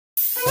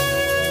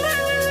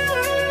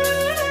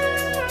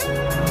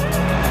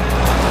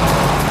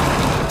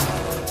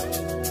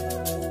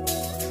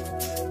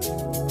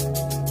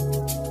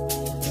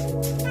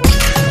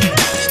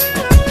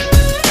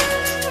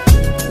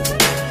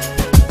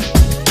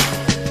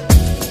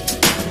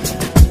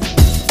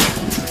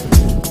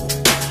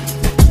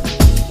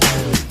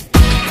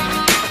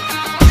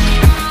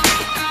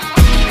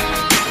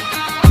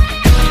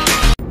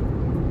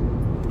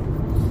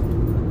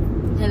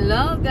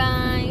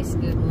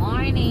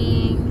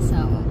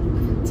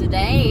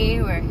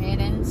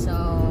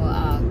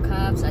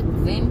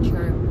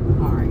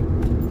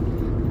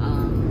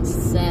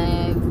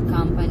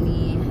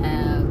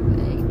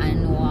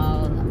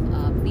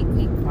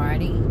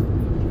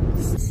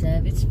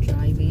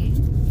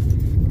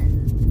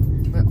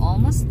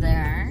almost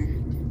there.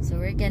 So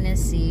we're gonna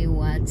see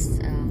what's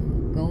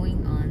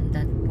going on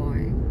that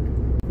park.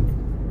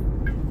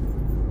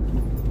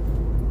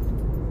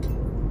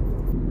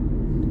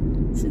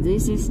 So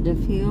this is the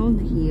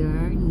field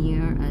here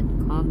near at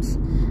Cobb'S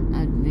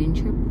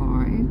Adventure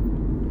Park.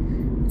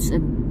 It's a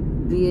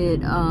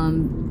bit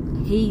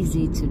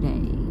hazy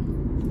today.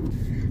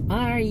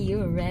 Are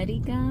you ready,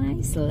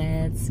 guys?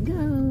 Let's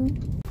go.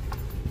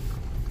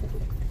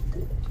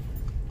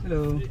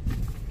 Hello.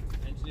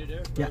 Engineered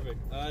air? Yeah. Perfect.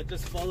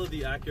 Just follow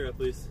the Acura,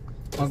 please.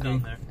 Just Okay.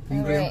 down there.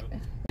 Thank you. Alright.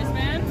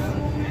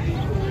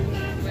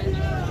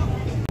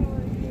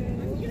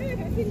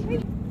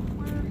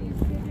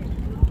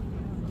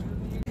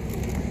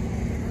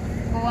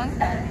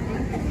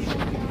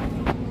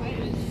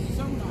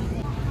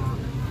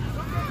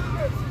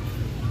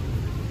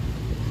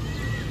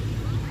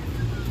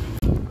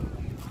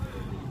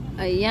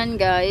 Ayan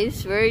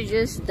guys, we're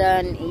just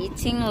done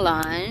eating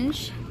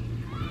lunch.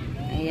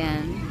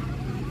 Ayan,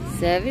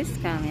 service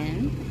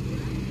coming.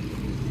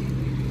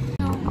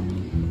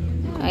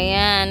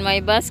 Ayan,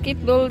 may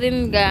basketball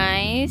din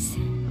guys.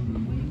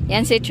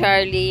 Yan si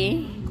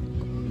Charlie.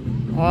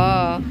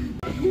 Wow.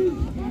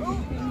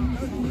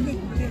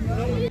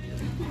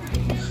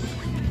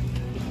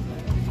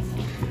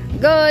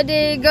 Go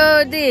di,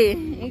 go di.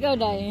 Ikaw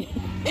dahil.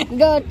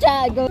 Go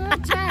cha, go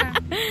cha.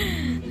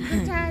 Go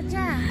cha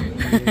cha.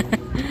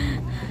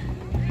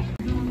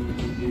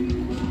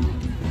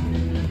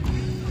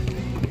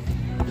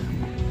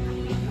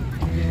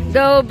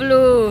 Go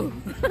blue.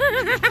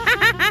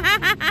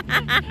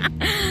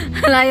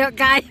 Layo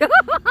kayo.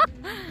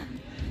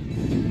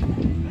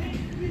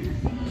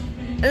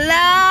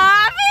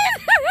 Love it.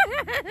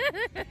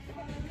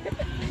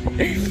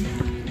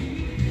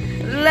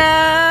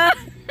 Love.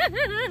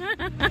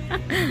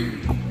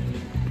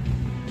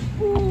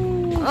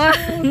 Oh,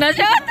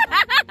 na-shot.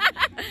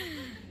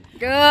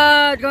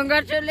 Good.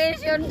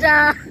 Congratulations,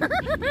 ah.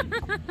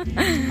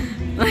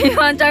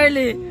 Ayun,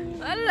 Charlie.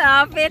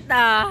 Malapit,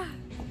 ah.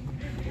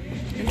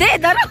 Hindi,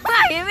 daro ka.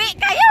 Himi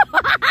kayo.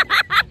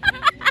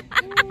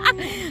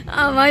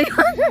 Amay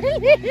mo,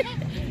 Charlie.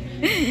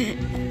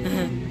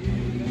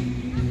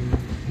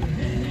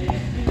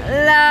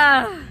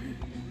 Ala.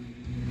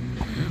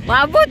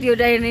 Mabot yun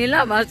dahil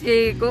nila.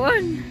 Maski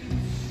kuwan.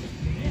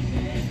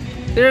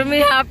 Pero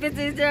may hapit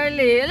si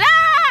Charlie. Ala.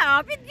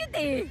 Hapit yun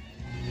eh.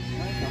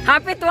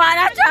 Hapit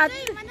wala chat.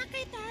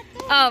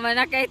 Oh,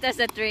 manakay ta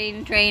sa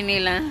train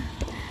nila.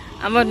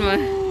 Amod mo.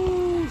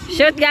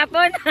 Shoot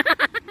gapon.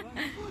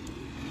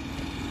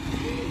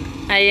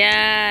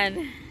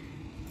 Ayan.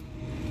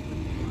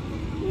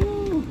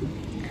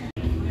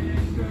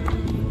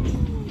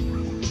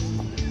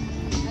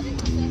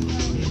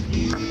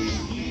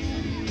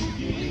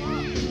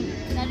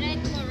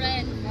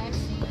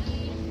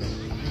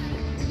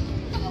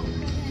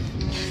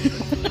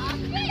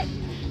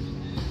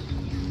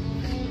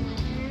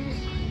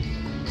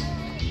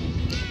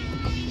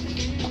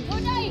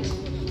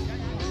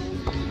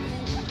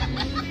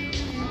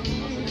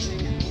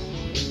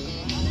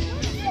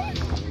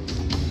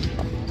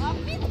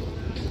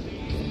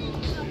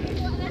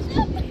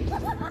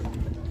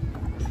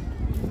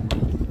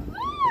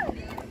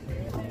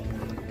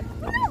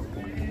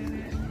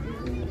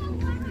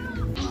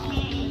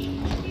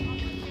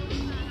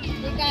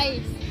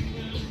 Guys.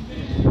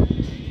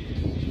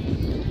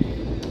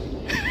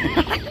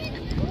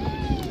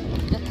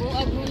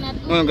 Nakuag mo na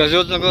to. Oh,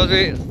 gashoot na ko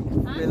si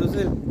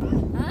Pelusil.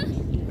 Ha?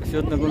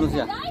 Gashoot na ko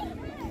siya.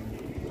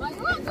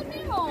 Ayun,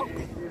 kundi mo.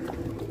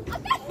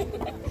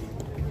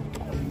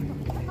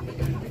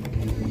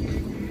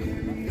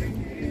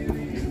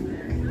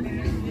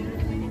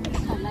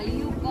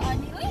 Kalayo ka,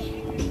 ani. Uy!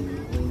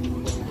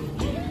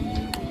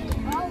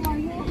 Oh,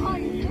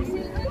 mayuhan.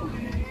 Kasi, uy.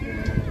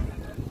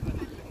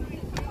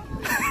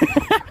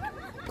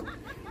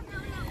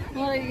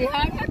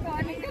 Marihangat ko,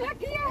 anong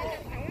kalakihan.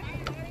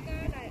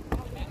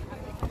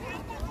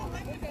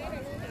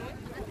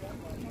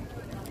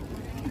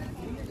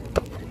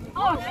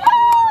 Oh!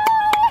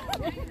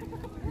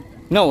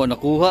 No,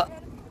 nakuha.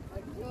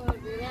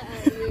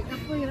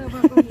 Kapoy ra ba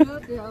kung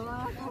yun?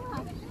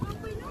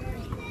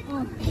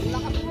 Oh,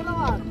 lakas mo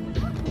naman.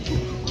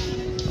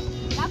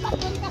 Dapat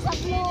dun ka sa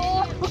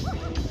blue.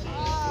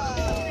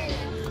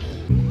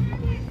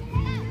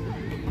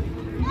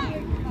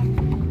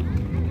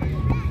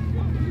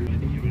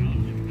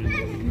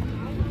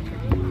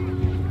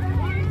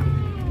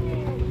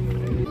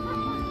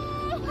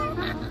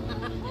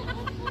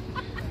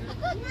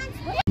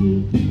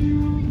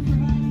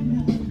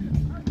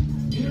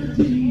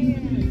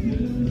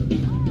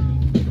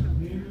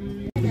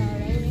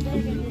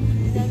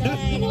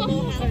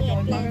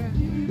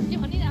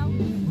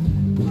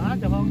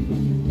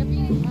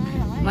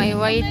 May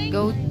white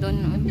goat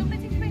dun.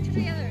 Take a picture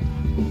together.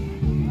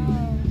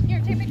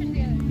 Here, take a picture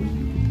together.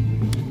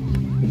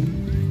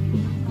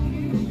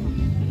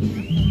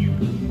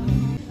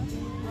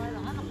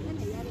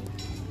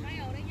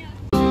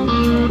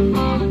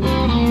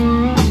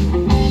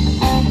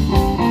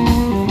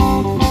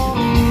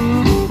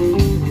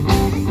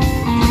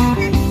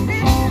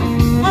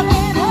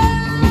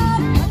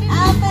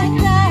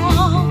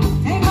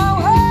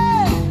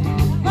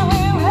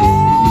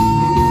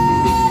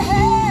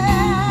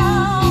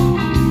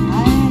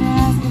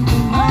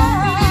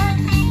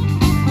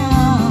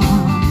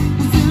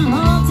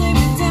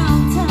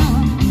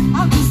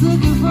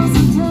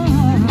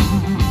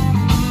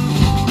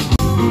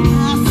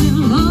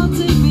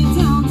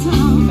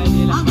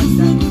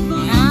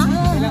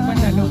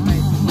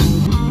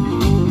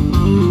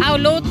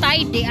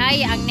 di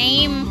ay ang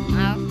name.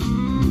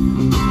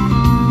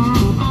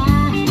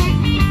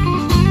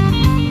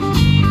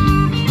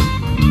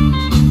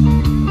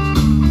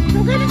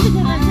 Dugay na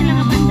siguro sila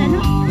nga banda, no?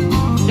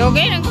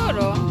 Dugay na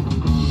guro.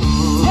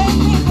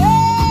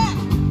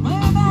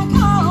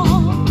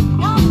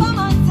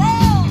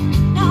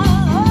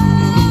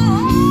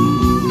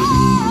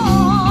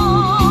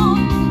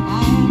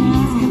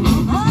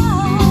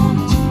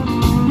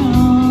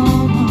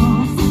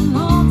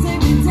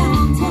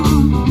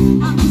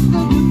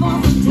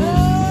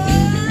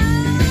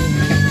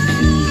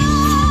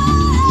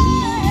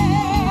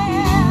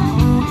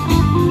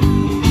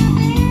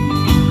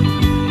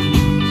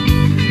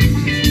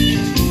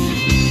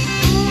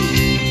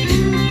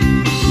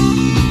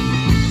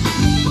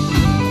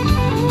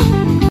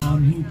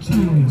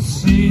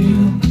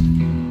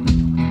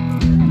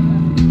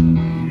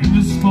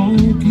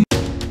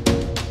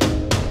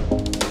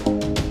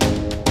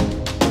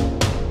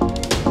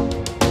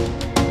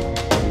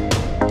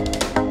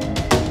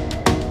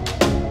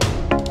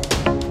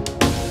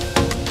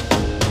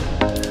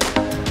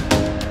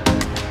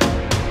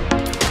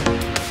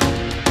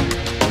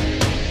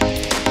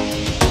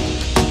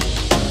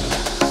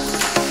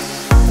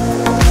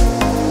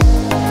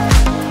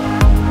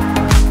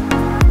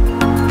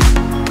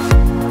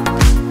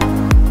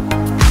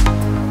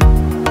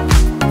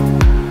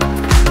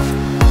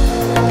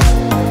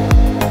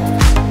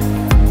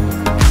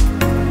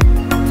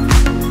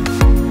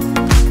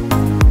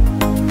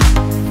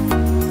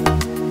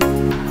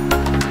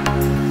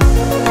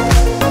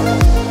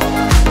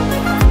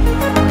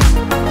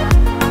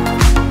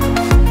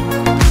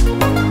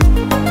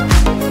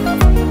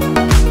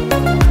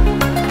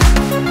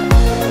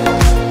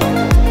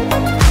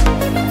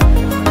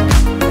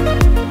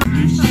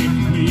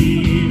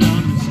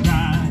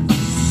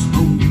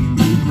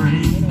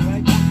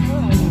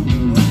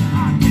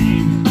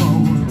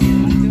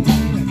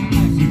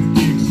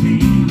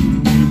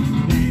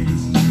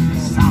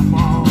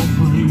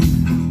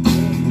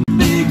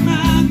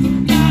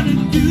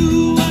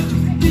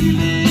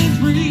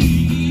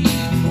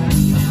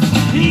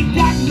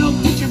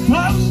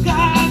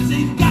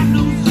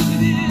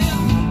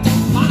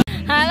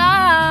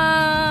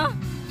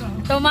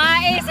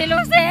 Tumae si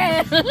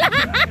Lucel.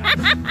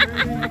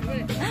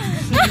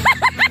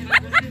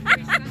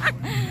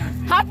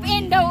 Hop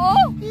in daw.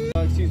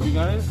 Excuse me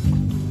guys.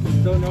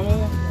 So no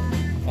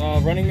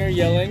running or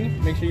yelling.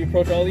 Make sure you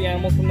approach all the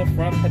animals from the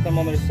front, pet them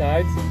on their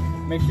sides.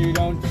 Make sure you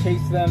don't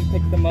chase them,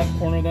 pick them up,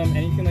 corner them,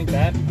 anything like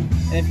that.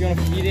 And if you want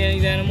to feed any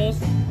of the animals,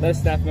 let a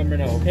staff member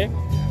know, okay?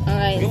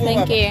 Alright,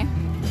 thank you.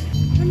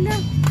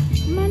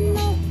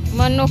 Manok.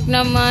 Manok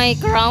na may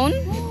crown.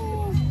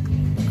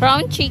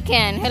 Crown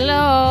chicken.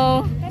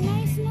 Hello.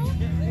 Nice, no?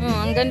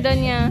 Ang ganda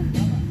niya.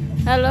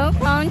 Hello,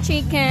 crown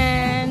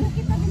chicken.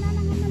 Kita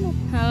ginanang ng manok.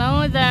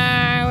 Hello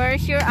there.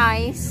 Where's your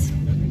eyes?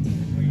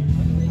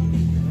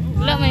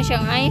 Wala man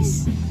siyang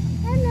eyes.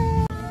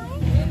 Hello.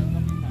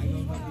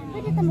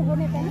 Pwede ta mo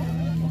gunit, ano?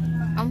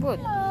 Ambot.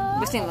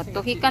 Gusto mo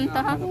tuhikan ta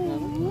ha?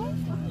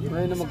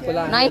 May na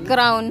magpala. Night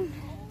crown.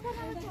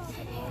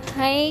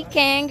 Hi,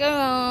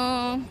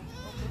 kangaroo.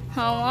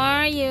 How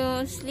are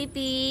you?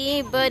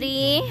 Sleepy,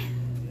 buddy?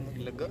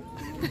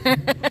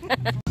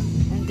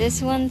 And this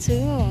one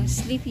too.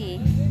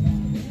 Sleepy.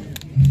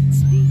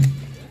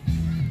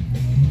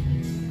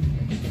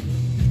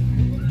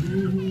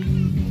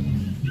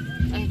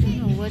 I don't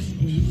know what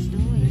she's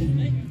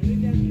doing.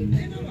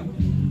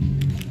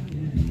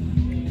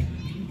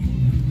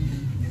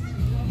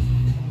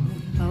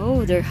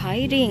 Oh, they're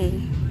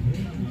hiding.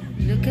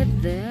 Look at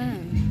them.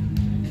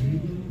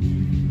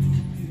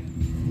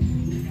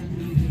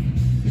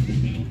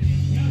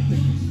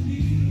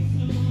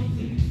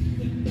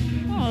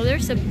 Oh,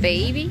 there's a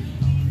baby.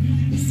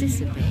 Is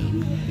this a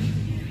baby?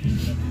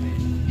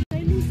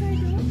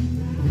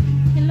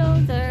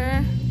 Hello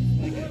there.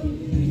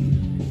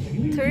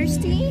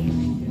 Thirsty?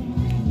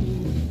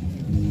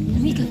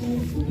 Mika.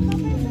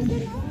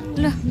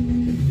 Lah.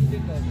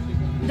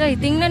 Day,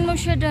 tingnan mo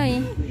siya,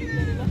 Day.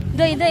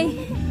 Day, Day.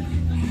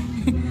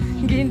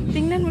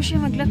 Tingnan mo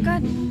siya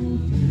maglakad.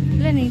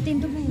 Wala na,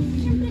 tinto mo.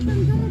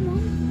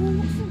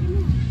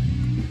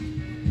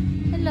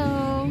 Hello.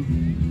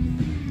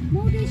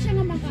 Mudi siya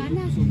nga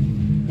mag-anas.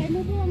 Kaya mo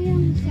buwang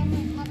yung siya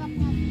harap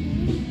nga.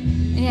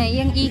 Ayan,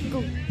 iyang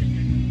ikog.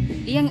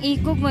 Iyang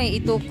ikog may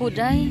ituko,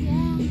 Day.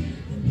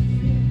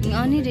 Ang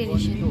ani din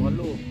siya.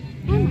 Halo.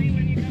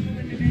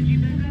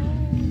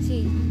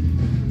 See.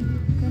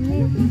 Come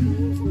here.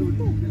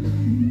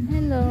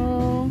 Hello.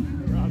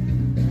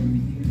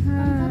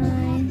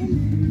 Hi.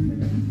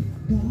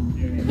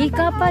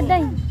 Ika pa,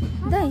 Day.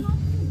 Day.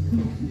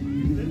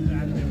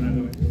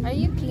 Are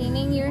you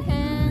cleaning your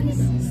hands?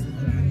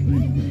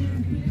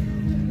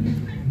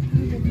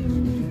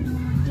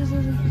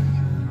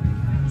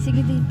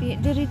 Sige, Day.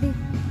 Dari, Day.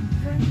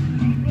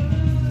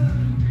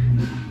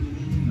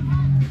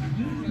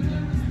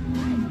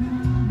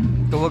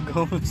 Tuwag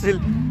ka mo sil.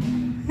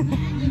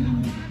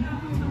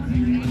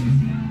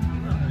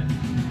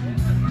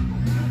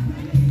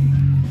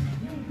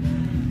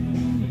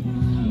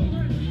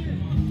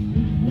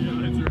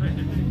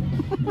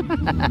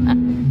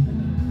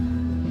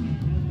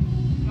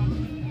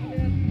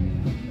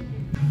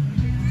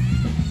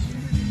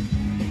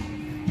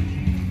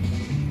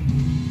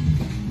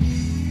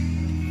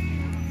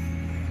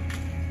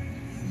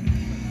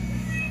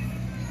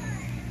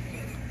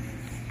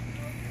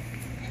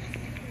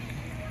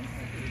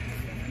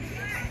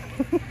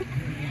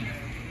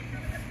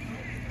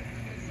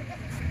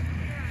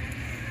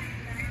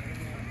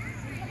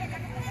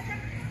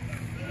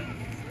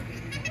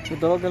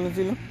 Tatawagan lang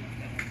sila.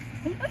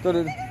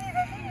 Tara.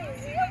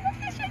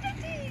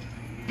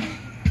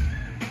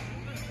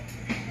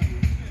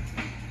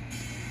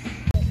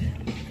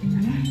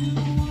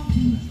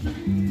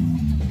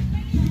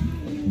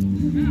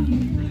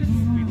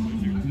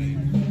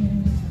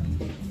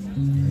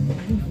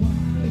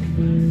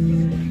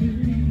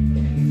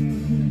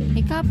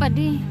 Ikaw pa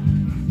di.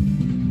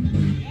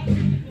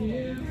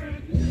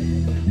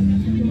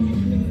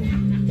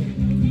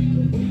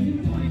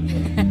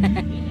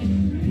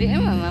 Di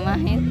mo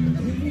mamahit.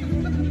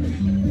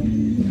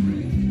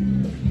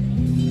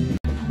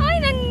 Ay,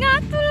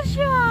 nangatol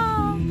siya.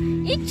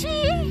 Itchy.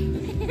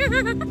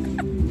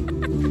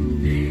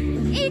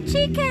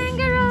 Itchy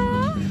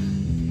kangaroo.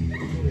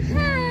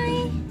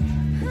 Hi.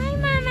 Hi,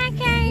 mama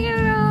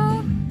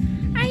kangaroo.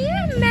 Are you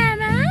a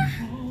mama?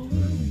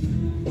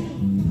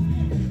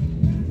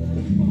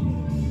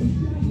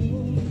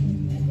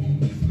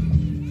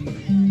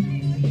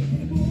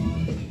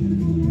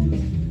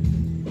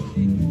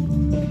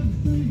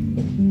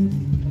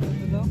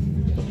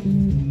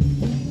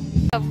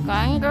 Of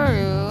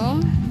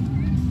kangaroo.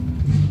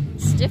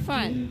 It's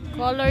different.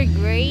 Color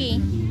gray.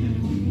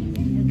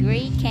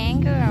 Gray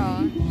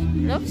kangaroo.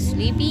 Look,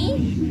 sleepy.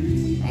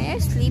 Are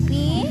you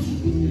sleepy?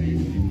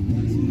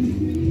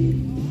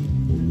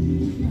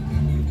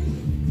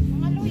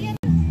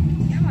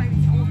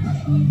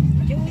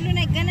 Julo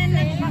na ganan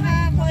na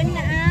makakuan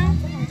na ah.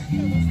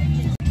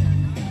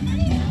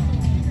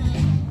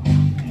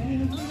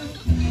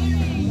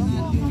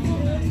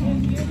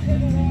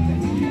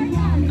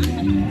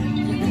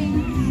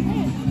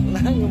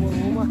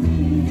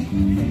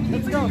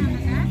 Let's go.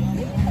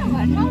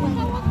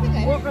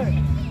 Walker.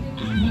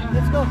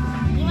 Let's go.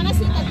 You wanna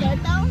see the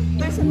turtle?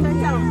 Where's the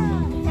turtle?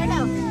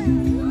 Turtle.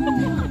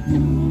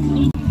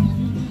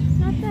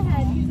 Not the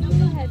head. Not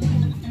the head.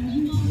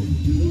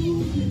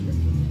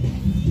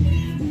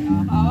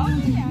 Oh,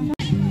 yeah.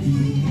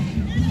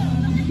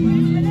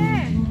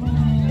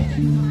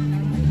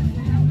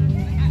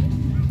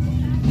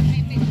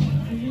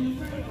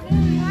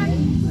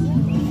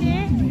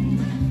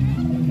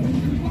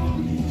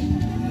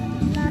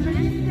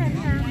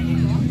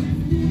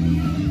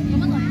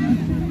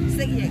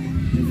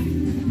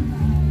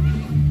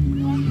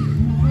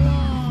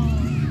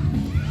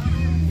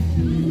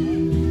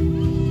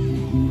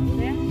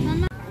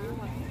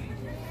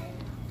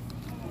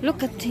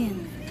 Look at him.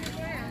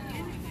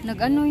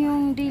 Nag-ano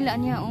yung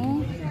dila niya, oh.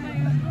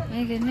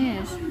 My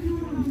goodness.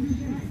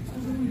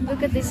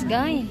 Look at this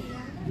guy.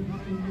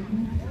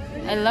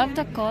 I love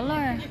the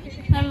color.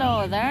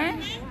 Hello there.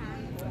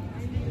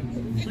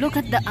 Look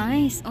at the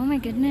eyes. Oh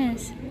my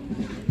goodness.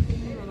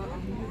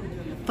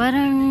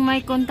 Parang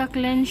may contact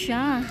lens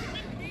siya.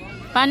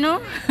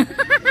 Paano?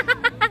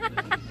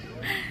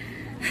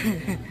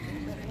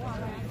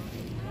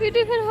 Pwede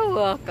ka na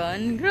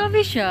hawakan. Grabe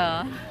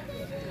siya.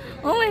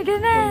 Oh my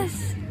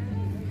goodness.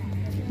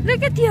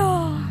 Look at you.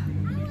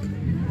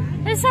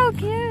 They're so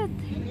cute.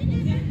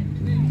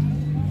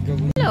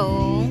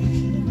 Hello.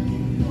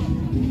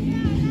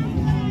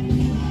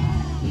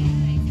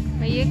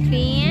 Are you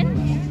clean?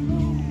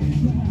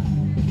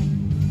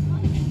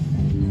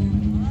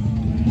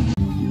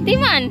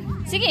 Timan.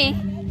 Sige.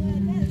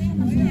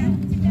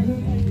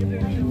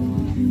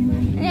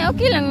 Eh,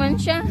 okay lang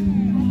man siya.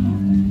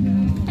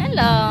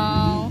 Hello.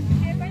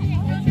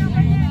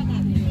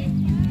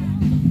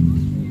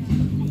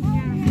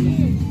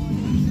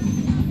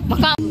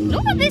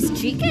 Look at this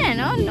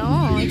chicken. Oh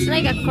no, it's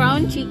like a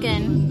crown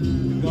chicken.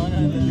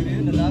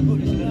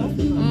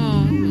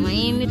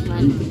 Mainit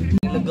man.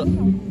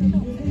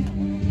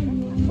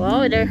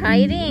 Wow, they're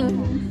hiding.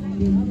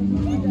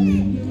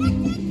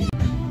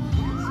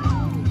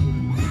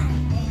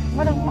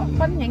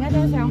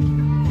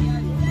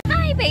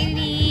 Hi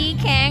baby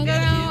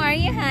kangaroo, are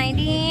you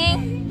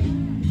hiding?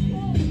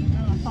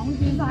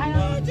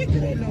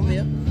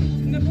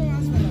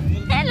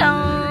 Hello.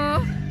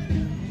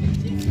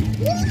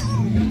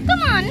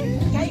 Come on.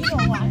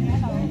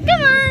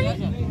 Come on.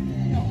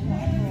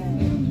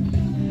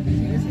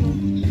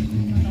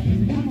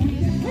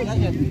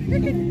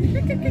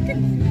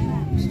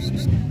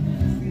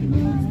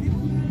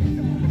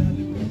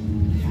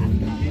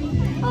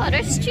 Oh,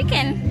 there's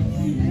chicken.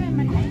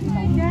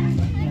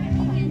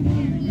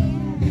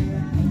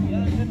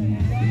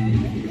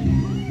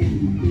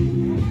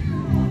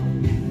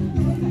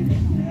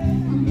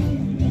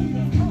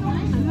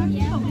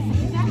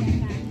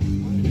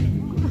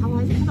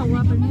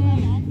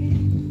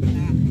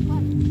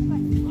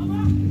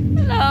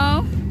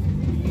 Hello.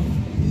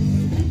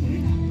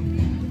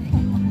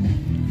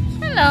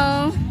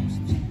 Hello.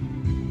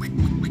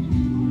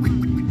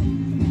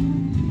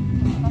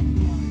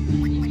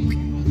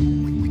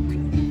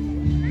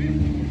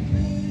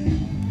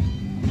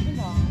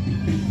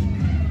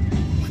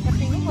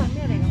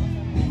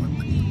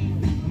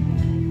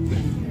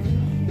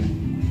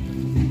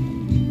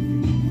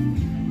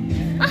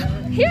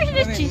 Here's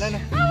the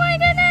chicken. Oh my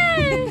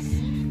goodness!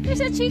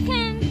 There's a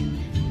chicken.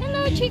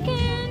 Hello,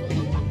 chicken.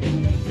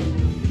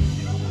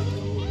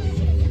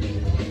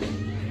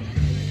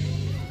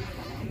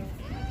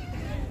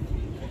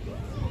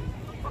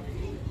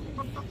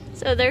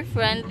 So they're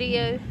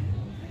friendly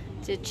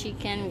to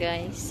chicken,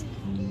 guys.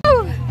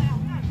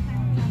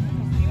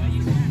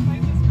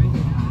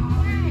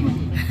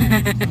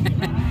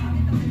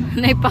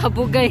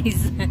 Naipabo,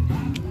 guys.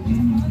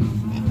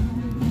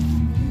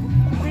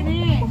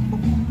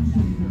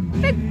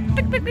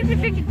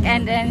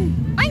 And then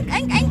oink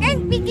oink oink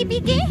oink, piggy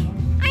piggy,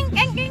 oink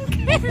oink oink.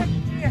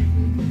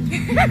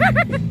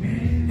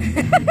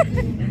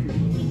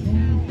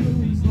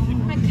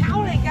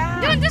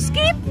 Don't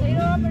escape!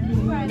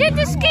 Don't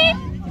escape!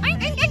 Oink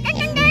oink oink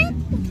oink oink oink.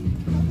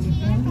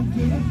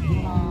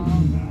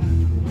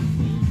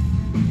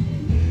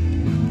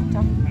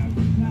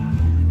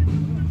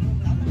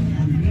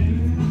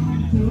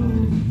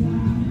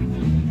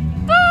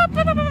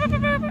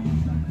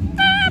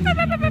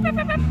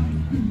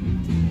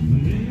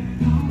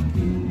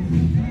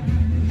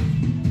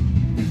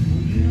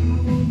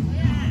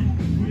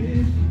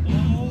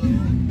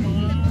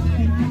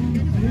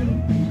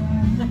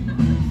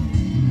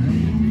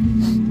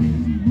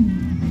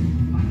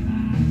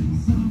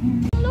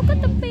 Look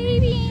at the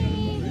baby.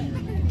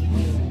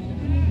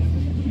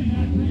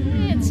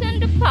 It's in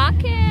the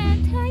pocket.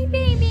 Hi,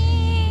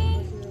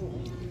 baby.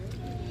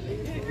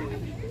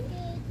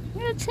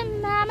 It's a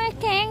mama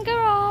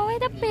kangaroo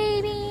with a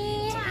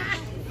baby.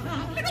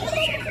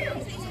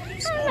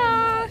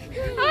 Hello.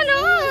 Oh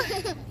no.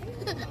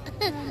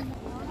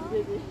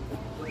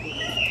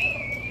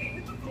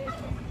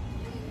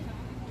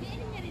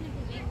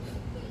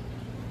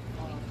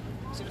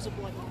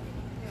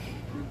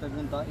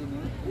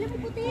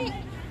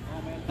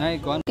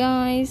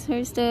 Guys,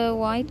 here's the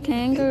white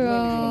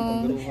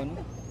kangaroo.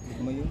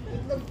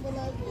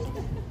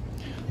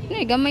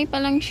 Gamay pa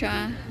lang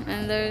siya.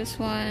 And there's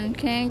one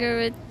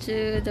kangaroo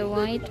to the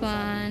white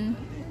one.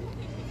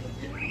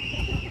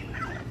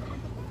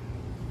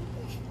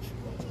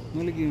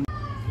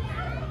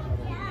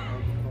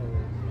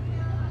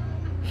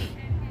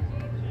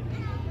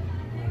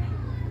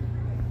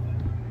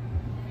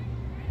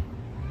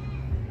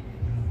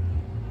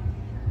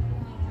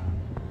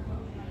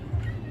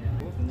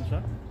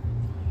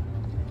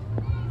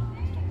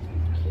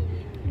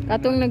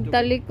 Katong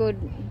nagtalikod.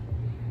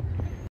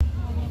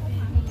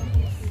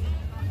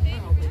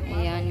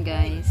 Ayan,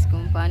 guys,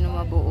 kung paano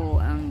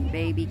mabuo ang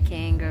baby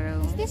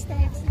kangaroo. Is this the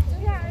exit?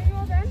 Yeah, are you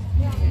all done?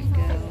 There you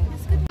go.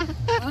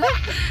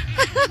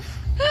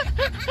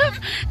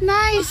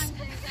 Nice!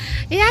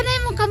 Iyan na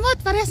yung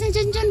kamot. Parehas ni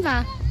Junjun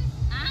ba?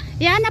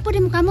 Iyan na po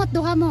din mo kamot.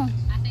 Duha mo.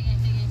 Sige,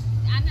 sige.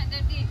 Anak,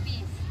 dirty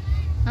piece.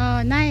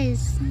 Oh,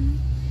 nice.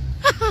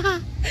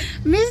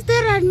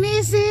 Mr. and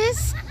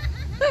Mrs.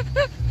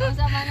 Ang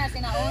sama na,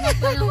 sinaunod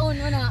panahon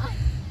mo na.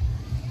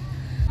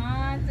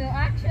 So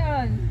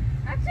action!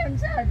 Action,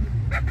 son!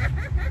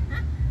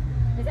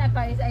 Isa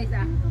pa,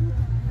 isa-isa.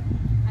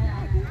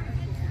 Ano?